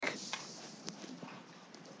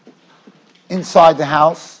inside the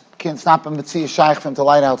house. It's not a mitzvah shaykh for him to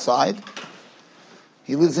light outside.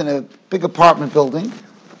 He lives in a big apartment building.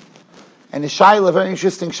 And his shaila, very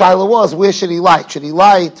interesting shaila was, where should he light? Should he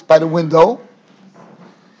light by the window?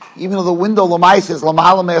 Even though the window, l'mais, is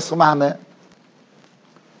l'ma'ala me'es l'ma'ameh,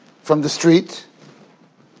 from the street.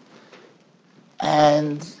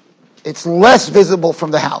 And it's less visible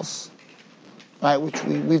from the house. Right, which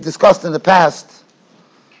we've discussed in the past,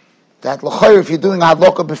 that l'chayr, if you're doing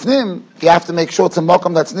hadloka b'fnim, you have to make sure it's a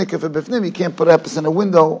mokum that's nikah for b'fnim. You can't put epis in a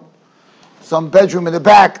window, some bedroom in the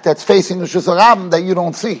back that's facing the Rishus HaRabim that you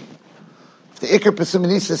don't see. If the ikar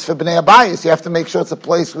pesuminis is for b'nei abayis, you have to make sure it's a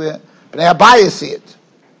place where b'nei abayis see it.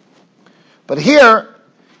 But here,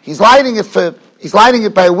 he's lighting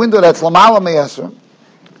it by a window that's lamala me'esra.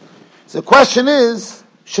 So the question is,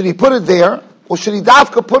 should he put it there, or should he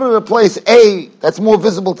dafka put it in a place A that's more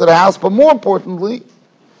visible to the house, but more importantly,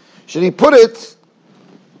 should he put it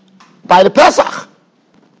by the Pesach?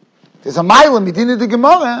 There's a mile in Medina de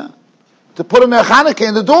Gemara to put a Chanuka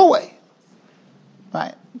in the doorway.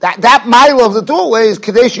 Right? That mile of the doorway is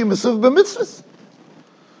Kadeshi Mesuv b'mitzvahs.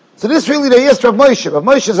 So this really the yes Rav Moshe. Rav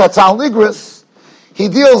Moshe is Atzal Nigris. He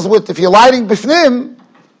deals with, if you're lighting b'fnim,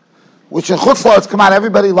 which in Chutz La'aretz, come on,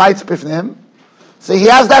 everybody lights b'fnim. So he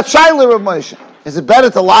has that shaila of Moshe. Is it better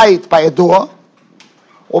to light by a door,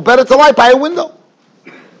 or better to light by a window?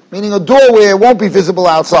 Meaning a door where it won't be visible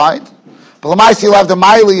outside. But l'maisi you'll have the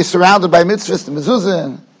maila, you're surrounded by mitzvahs, the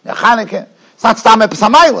mezuzah, the Chanuka. It's not stam epis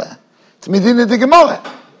ha-maila. It's Medina de Gemara.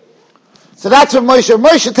 So that's what Moshe.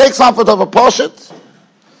 Moshe takes on for the poshet,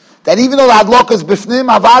 that even though the hadloka is b'fnim,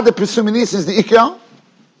 avad the pesuminis is the ikar.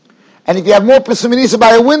 And if you have more pesuminis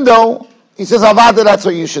by a window, he says avad, that's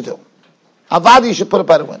what you should do. Avad, you should put it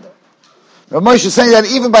by the window. Rav Moshe is saying that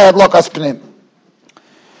even by hadlokas pnim.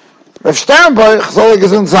 Rav Sternberg, soll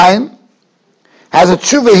gesund sein, has a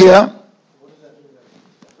tshuva here.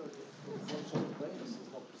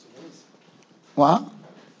 What?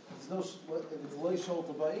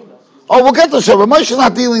 Oh, we'll get to Rav Moshe is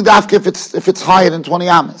not dealing dafka if it's higher than 20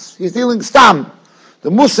 amas. He's dealing stam, the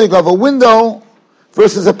musig of a window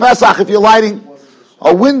versus a pesach if you're lighting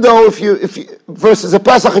a window if you versus a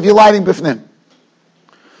pesach if you're lighting b'fnim.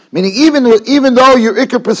 Meaning even though your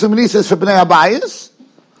ikar pesuminisa is for b'nei abayis,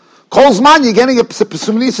 kol zman you're getting a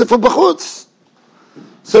pesuminisa for b'chutz.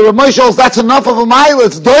 So Rav Moshe holds that's enough of a mile.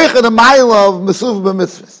 It's doich a mile of mesuv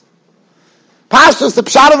b'mitzvahs. Pashtus, the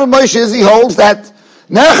pshat of Rav Moshe is he holds that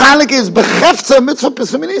ner Chanuka is b'chefza mitzvah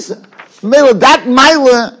pesuminisa. That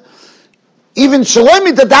mile, even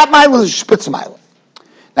shalomi that mile is a spitz mile.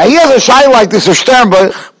 Now he has a shay like this, a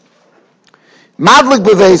Sternberg, madlik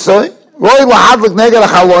b'veisoi, roi lahadlik neged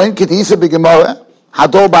hachaloin, kitisa b'gemora,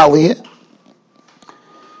 hadol ba'aliyah,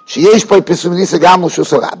 sheyesh poi pesuminisa gam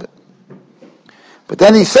l'shus harabim. But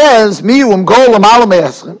then he says, mi um go l'mala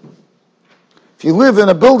me'esrim, if you live in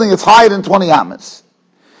a building that's higher than 20 amas,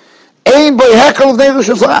 ein boi hekel l'vnei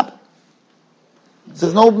l'shus harabim.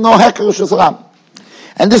 There's no hekel l'shus harabim.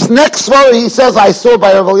 And this next svara he says, I saw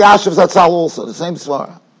by Rav Yashiv Zatzal also, the same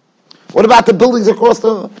svara. What about the buildings across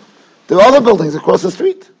there are other buildings across the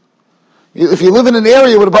street. If you live in an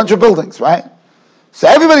area with a bunch of buildings, right? So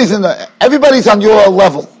everybody's on your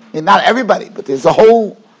level. I mean, not everybody, but there's a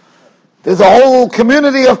whole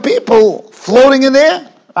community of people floating in there,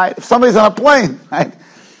 right? If somebody's on a plane, right?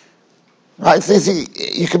 Right? So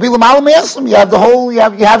you could be l'malam yeslim, you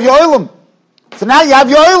have your oilam. So now you have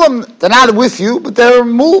your oilam, they're not with you, but they're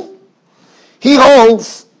mul. He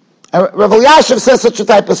holds, and Rav Yashiv says such a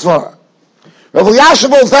type of svara. Rav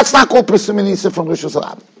Yashiv holds that's not called pesuminisa from Rishus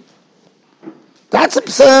HaRabim. That's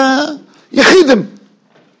yechidim.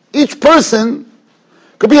 Each person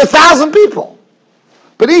could be 1,000 people,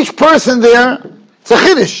 but each person there, it's a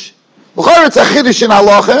chiddush. L'chayr it's a chiddush in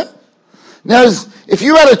halacha. Now, if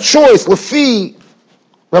you had a choice, lefi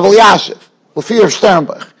Rav Yashiv, lefi Rav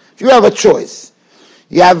Sternberg, if you have a choice,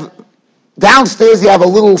 you have downstairs, you have a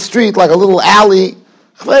little street, like a little alley,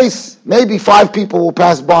 maybe 5 people will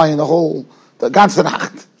pass by in the ganze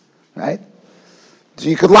Nacht, right? So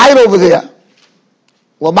you could light over there,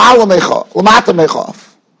 lamata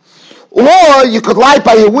mechof, or you could light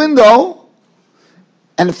by your window,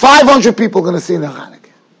 and 500 people are going to see the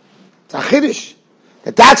Chanuka. It's a chiddush.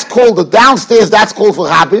 That's called the downstairs. That's called for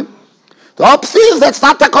Rabbim. The upstairs, that's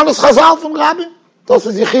not takonos chazal from Rabbim. Those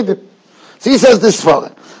is yechidim. So he says this for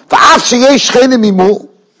it. V'af sheyesh chenim imul,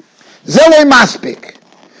 ze lo maspik.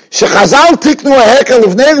 Shechazal tiknu hekel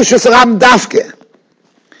uvnei Rishus HaRabim dafke.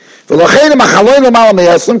 V'lochein machaloin l'mal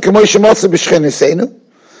me'esrim, k'moi shemotze b'shchenisenu,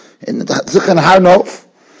 in the Zichron Har Nof,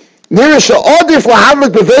 nira she'odif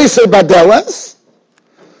lahadlik b'veisei badeles,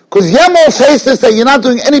 Because Yemol says this, that you're not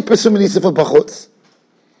doing any Pesum Nisa for Bachutz.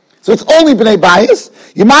 So it's only B'nai Bayis.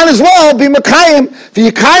 You might as well be Mekayim.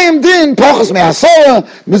 V'yikayim din, Pochas Me'asora,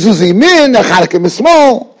 Mezuzah Min, Echareke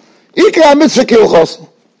Mismol, Ikra Mitzvah Kilchos.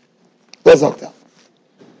 There's Octa.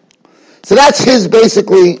 So that's his,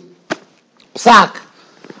 basically, psak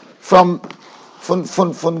from the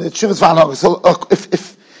Yeshivas Chanuka. So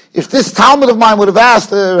if this Talmud of mine would have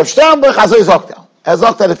asked Rav Sternberg, as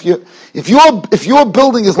that if your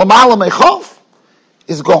building is Lamala Mechov,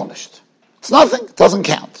 is garnished. It's nothing. It doesn't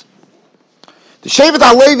count. The Shevet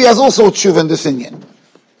HaLevi has also a tshuva in this Inyan,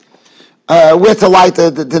 where to light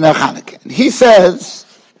the Ner Chanukah. And he says,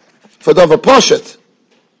 for Dover Poshet,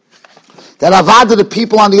 that Avada, the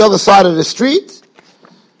people on the other side of the street,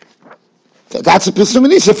 that's a Pesum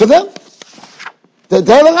Nisa for them. They're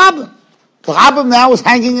the Rabbim. The Rabbim now is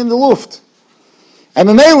hanging in the luft. And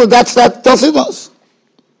the Mela, that's it does.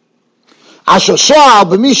 Asher Sha'al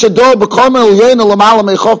b'misha dor b'kormel yoyna l'mala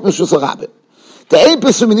mechof mishus Rabbim. The ein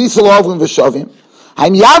Pesum Nisa l'ovrim v'shovim.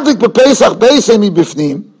 Haim yadlik b'pesach b'esei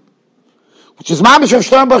mibifnim, which is Mamish of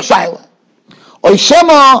Sternberg Shaila. Oy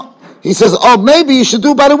Shema, he says, maybe you should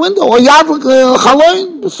do by the window. Or yadlik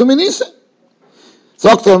chaloin Pesum Nisa.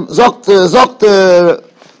 Zogt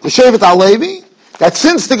the Shevet HaLevi, that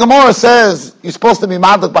since the Gemara says you're supposed to be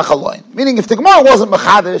madlik b'chaloin, meaning if the Gemara wasn't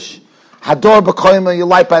mechadish, hador b'koyma, you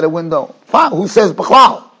light by the window. Fine, who says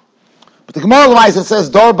b'chlal? But the Gemara Lemaisa says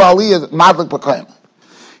dor b'aliyah madlik b'koyma.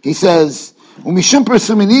 He says umishum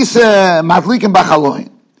Pesum Nisa madlikim b'chaloin.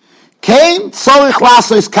 Came tzorich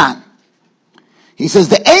lasos kan. He says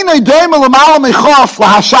the einay doim l'mala mechof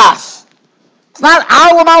lahashas. It's not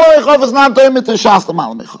our l'mala mechof. It's not doim to shas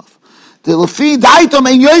l'mala mechof. The lefi daitom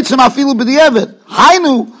ein yotzim afilu b'di'evet.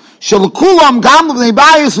 Hainu shelkulam gam l'bnei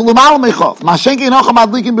bayis l'mala mechof. Mashenki nocham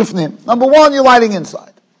adlikim b'fnim. Number one, you're lighting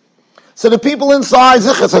inside. So the people inside,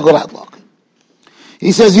 zichas a good adlock.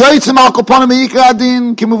 He says yotzim al koponim meikra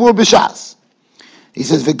adin kimuvur b'shas. He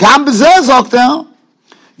says v'gam b'zeh zokter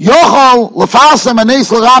yochol lefalsem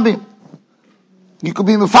aneis l'rabim. You could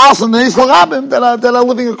be mefalsem aneis l'rabim that are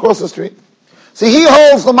living across the street. So he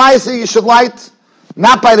holds the ma'aseh, you should light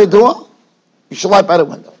not by the door, you should light by the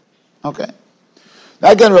window. Okay.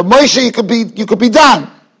 Now again, Rav Moshe, you could be done.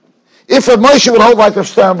 If Rav Moshe would hold like Rav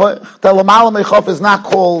Sternberg, that Lamala Mechof is not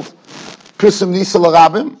called Pesum Nisa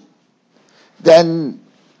l'Rabim, then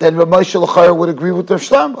Rav Moshe l'Chayr would agree with Rav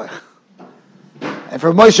Sternberg. And if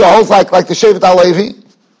Rav Moshe holds like the Shevet HaLevi,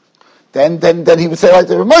 then he would say like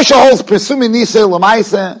the Rav Moshe holds Pesum Nisa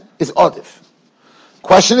l'Maisa is Odif.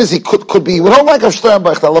 Question is, he could be, he would hold like Rav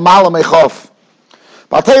Sternberg, that Lamala Mechof.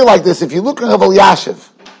 But I'll tell you like this, if you look at Rav Elyashiv,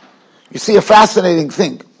 you see a fascinating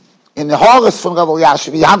thing. In the Horus from Rav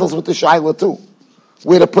Elyashiv, he handles with the Shaila too,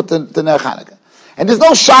 where to put the Ner Chanukah. And there's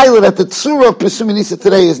no Shaila that the Tzura of Pesum Nisa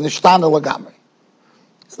today is Nishtana Lagamri.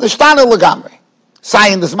 It's Nishtana Lagamri.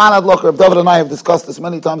 Saying the Zman Adloka, Rav David and I have discussed this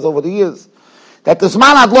many times over the years, that the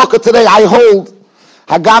Zman Adloka today, I hold,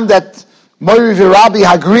 Hagam that Mori Rabbi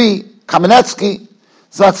Hagri, Kamenetsky,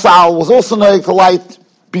 Zatzal, was also known to light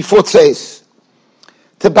before Tzeis.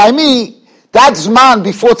 By me, that Zman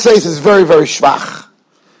before Tzeis is very, very shvach.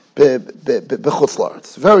 B'chutz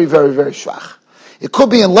la'aretz. Very, very, very shvach. It could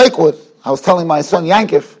be in Lakewood. I was telling my son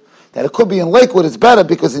Yankiv that it could be in Lakewood. It's better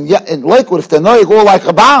because in Lakewood, if they're noig all like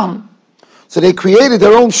a baum, so they created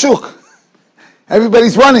their own shuk.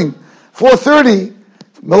 Everybody's running. 4:30,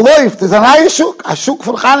 Meloif, there's an ayah shuk, a shuk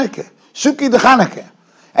for Chanukah. Shuki de Chanukah.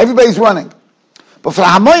 Everybody's running. But for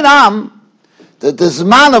Hamoin Am, the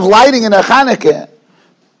Zman of lighting in a Chanukah,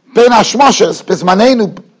 Ben Hashmoshes,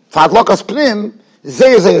 Bezmanenu, Fadlokas Pnim,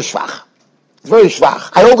 Zeh Shvach. It's very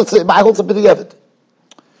shvach. I hold it b'di'evet.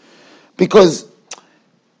 Because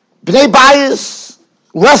B'nai Bayis,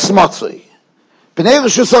 less Monsey. B'nai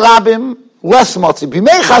Reshus HaRabim, less Monsey.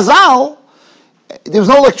 B'mei Chazal, there was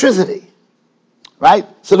no electricity. Right?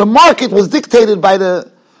 So the market was dictated by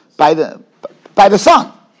the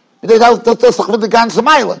sun. The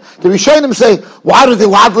Rishonim say, why do they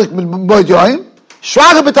ladlik b'moedoim?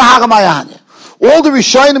 Shvaga b'tahara mayahanya. All the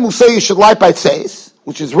Rishonim who say you should light by tzeis,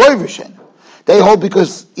 which is Reuven Rishonim, they hold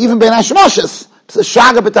because even Ben Hashmoshes,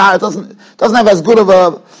 shvaga b'tahara doesn't have as good of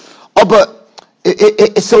a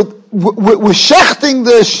so we're shechting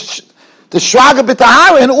the shvaga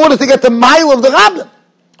b'tahara in order to get the mile of the rabbin.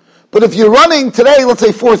 But if you're running today, let's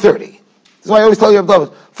say 4:30. This is why I always tell you,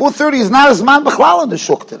 4:30 is not as man b'chlal in the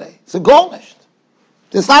shuk today. It's a golnish.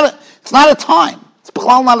 It's not a time. It's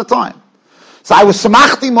b'chlal not a time. So I was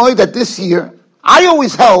samachti moi that this year, I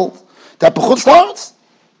always held that b'chutz la'aretz,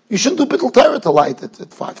 you shouldn't do bittul Torah to light at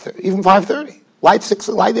 5:30, even 5:30. Light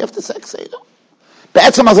after 6, you know.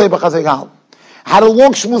 Had a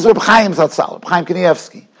long shmuz Reb Chaim Zatzal, Reb Chaim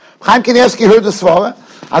Kanievsky. Reb Chaim Kanievsky heard the svara,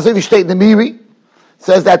 as if he stated in the Miri,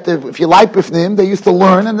 says that if you light bifnim, they used to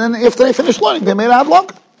learn, and then after they finished learning, they made it out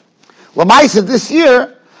longer. Lamaisa, this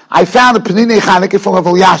year, I found a Penine Chanukah from Rav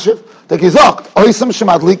Yashiv, that gesagt, oisam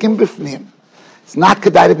shemadlikim bifnim. It's not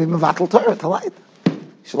kedai to be mevatel Torah, to light. You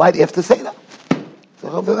should light after Seder. So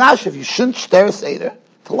Rav Yashiv, you shouldn't stare Seder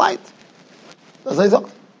to light. That's what he said.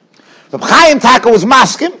 Reb Chaim Taka was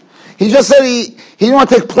maskim. He just said he didn't want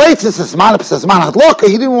to take plates as Zman Hadloka.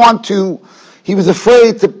 He didn't want to, he was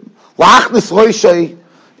afraid to lachnis roishay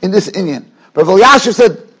in this inyan. But Rav Yashiv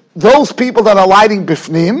said, those people that are lighting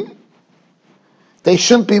bifnim, they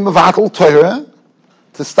shouldn't be mevatel Torah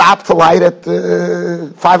to stop to light at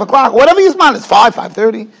 5 o'clock. Whatever his man is,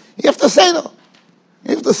 5:30. You have to say that.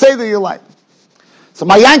 You have to say that you light. So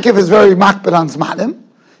my Yankiv is very makbid on Zmanim.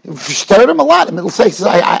 If you stir him a lot, it'll say,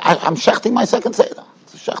 I'm shechting my second Seder.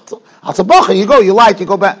 I'll say, Bocha, you go, you light, you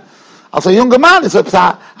go back. I'll say, younger man, it's a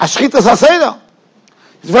Ashchitas HaSeder.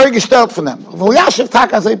 It's very gestellt for them. Yashiv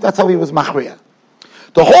Tak, that's how he was machriya.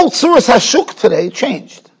 The whole Tzuras HaShuk today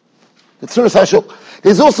changed. The Tzuras HaShuk.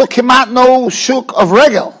 There's also kemat no shuk of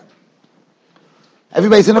regel.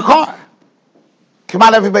 Everybody's in a car.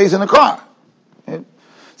 Kemat everybody's in a car. Okay?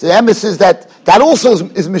 So the emphasis is that also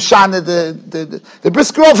is mishana. The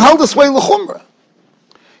Briskerov held this way l'chumra.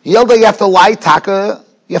 He held that you have to light taka,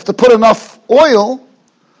 you have to put enough oil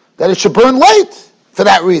that it should burn light for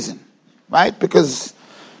that reason, right? Because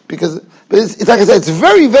it's like I said, it's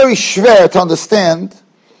very, very schwer to understand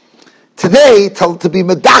today to be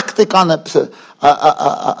medactic on a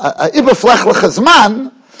iberflech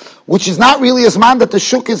l'chazman, which is not really a zman that the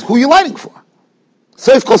shuk is who you're lighting for.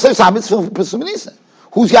 Seif kol seif samitz for pesuminisa.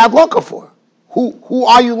 Who's yad loka for? Who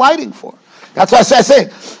are you lighting for? That's why I say,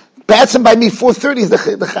 Batson by me 4:30 is the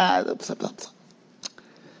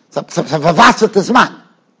favasat zman.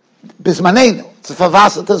 Bismanenu. It's a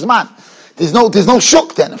favasat zman. There's no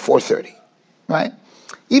shuk then at 4:30, right?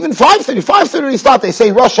 Even 5:30 start. They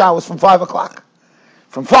say rush hours from 5 o'clock,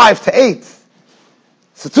 from 5 to 8.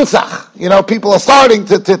 It's a tutzach. People are starting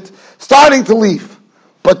to leave,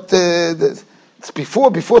 but it's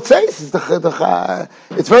before tzeis.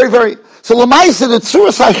 It's very, very. So Lamaisa, the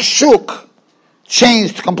Tzuras HaShuk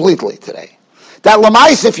changed completely today. That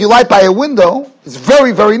Lamaisa, if you light by a window, is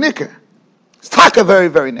very, very nicker. It's taka very,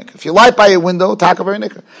 very nicker. If you light by a window, taka very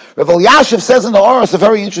nicker. Rav Yashiv says in the Oros a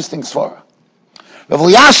very interesting svara. Rav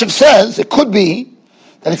Yashiv says it could be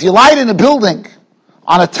that if you light in a building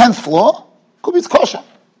on a 10th floor, could be it's kosher.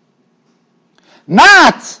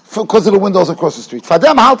 Not because of the windows across the street.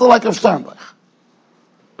 Fadem halta like Rav Sternberg.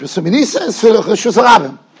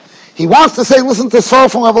 He wants to say, listen to svara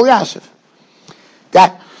from Rav Yashiv,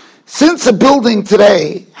 that since a building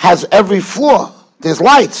today has every floor, there's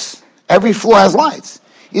lights. Every floor has lights.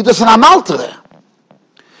 It doesn't have malta there.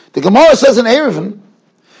 The Gemara says in Reuven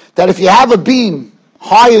that if you have a beam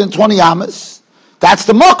higher than 20 amas, that's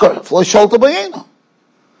the mocker. Flo sholta bayeno.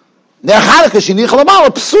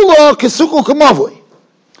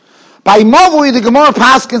 By mavui, the Gemara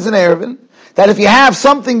paskins in Reuven that if you have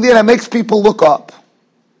something there that makes people look up,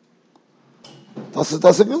 das ist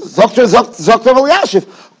gut. Sagt Rav Yashiv,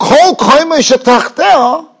 kol koime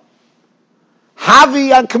shetachteo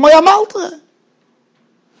havi an k'moya malta.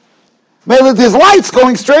 There's lights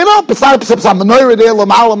going straight up. It's not a menorah there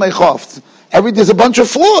l'mala meichof. There's a bunch of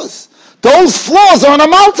floors. Those floors are on a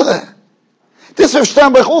malta. This Rav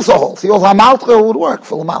Sternberg also holds. He holds a malta would work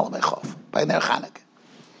for l'mala meichof by Ner Chanuka.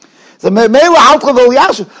 So Meila halt Rav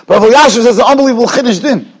Yashiv, but Rav Yashiv says an unbelievable chiddush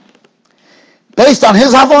din based on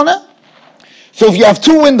his havana. So if you have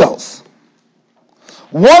two windows,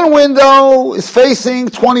 one window is facing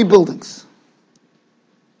 20 buildings,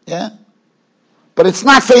 yeah, but it's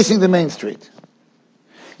not facing the main street.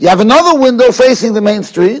 You have another window facing the main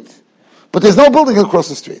street, but there's no building across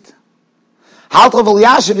the street. Halt Rav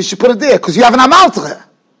Yashiv, you should put it there because you have an amaltra.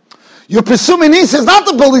 Your pesuminis is not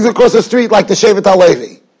the buildings across the street like the Shevet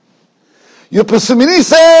HaLevi. Your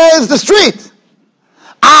pesuminis is the street.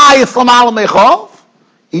 It's l'mal mechov.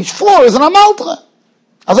 Each floor is an amaltra.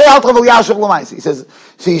 He says,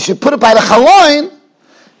 so you should put it by the chaloin,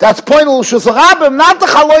 that's point l'shusarabim, not the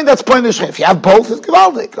chaloin, that's point l'shchef. If you have both, it's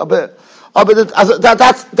gewaldik.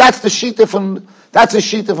 That's the shita from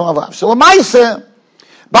Avram. So l'maise,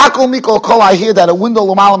 bakol mikol kol, I hear that a window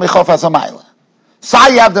l'mal mechof has a mile.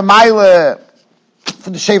 Say you have the mile for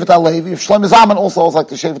the Shevet HaLevi. If Shlomo Zalman also holds like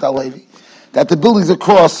the Shevet HaLevi, that the buildings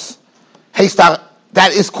across Haystar,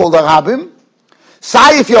 that is called a rabim.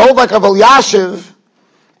 Say if you hold like Rav Yashiv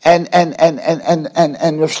and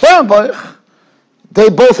Rav Sternberg, they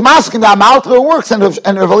both masking that Maltra works, and Rav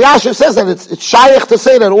Elyashiv says that it's shaykh to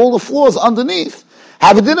say that all the floors underneath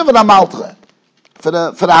have a din of an Maltra for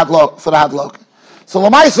the hadlok. So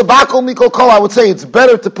Lamaisa Bakol Mikol Kol, I would say it's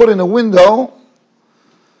better to put in a window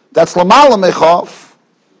that's Lamala Mechov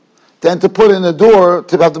than to put in a door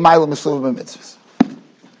to have the Maila Mesuvah Mitzvahs.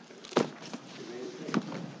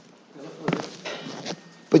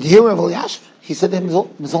 But you hear Rav Elyashiv? He said him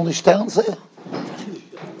is only Stern say.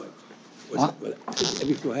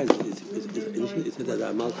 Every floor has it says that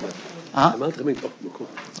Amalta means cook.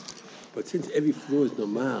 But since every floor is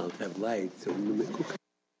normal to have light, so when you cook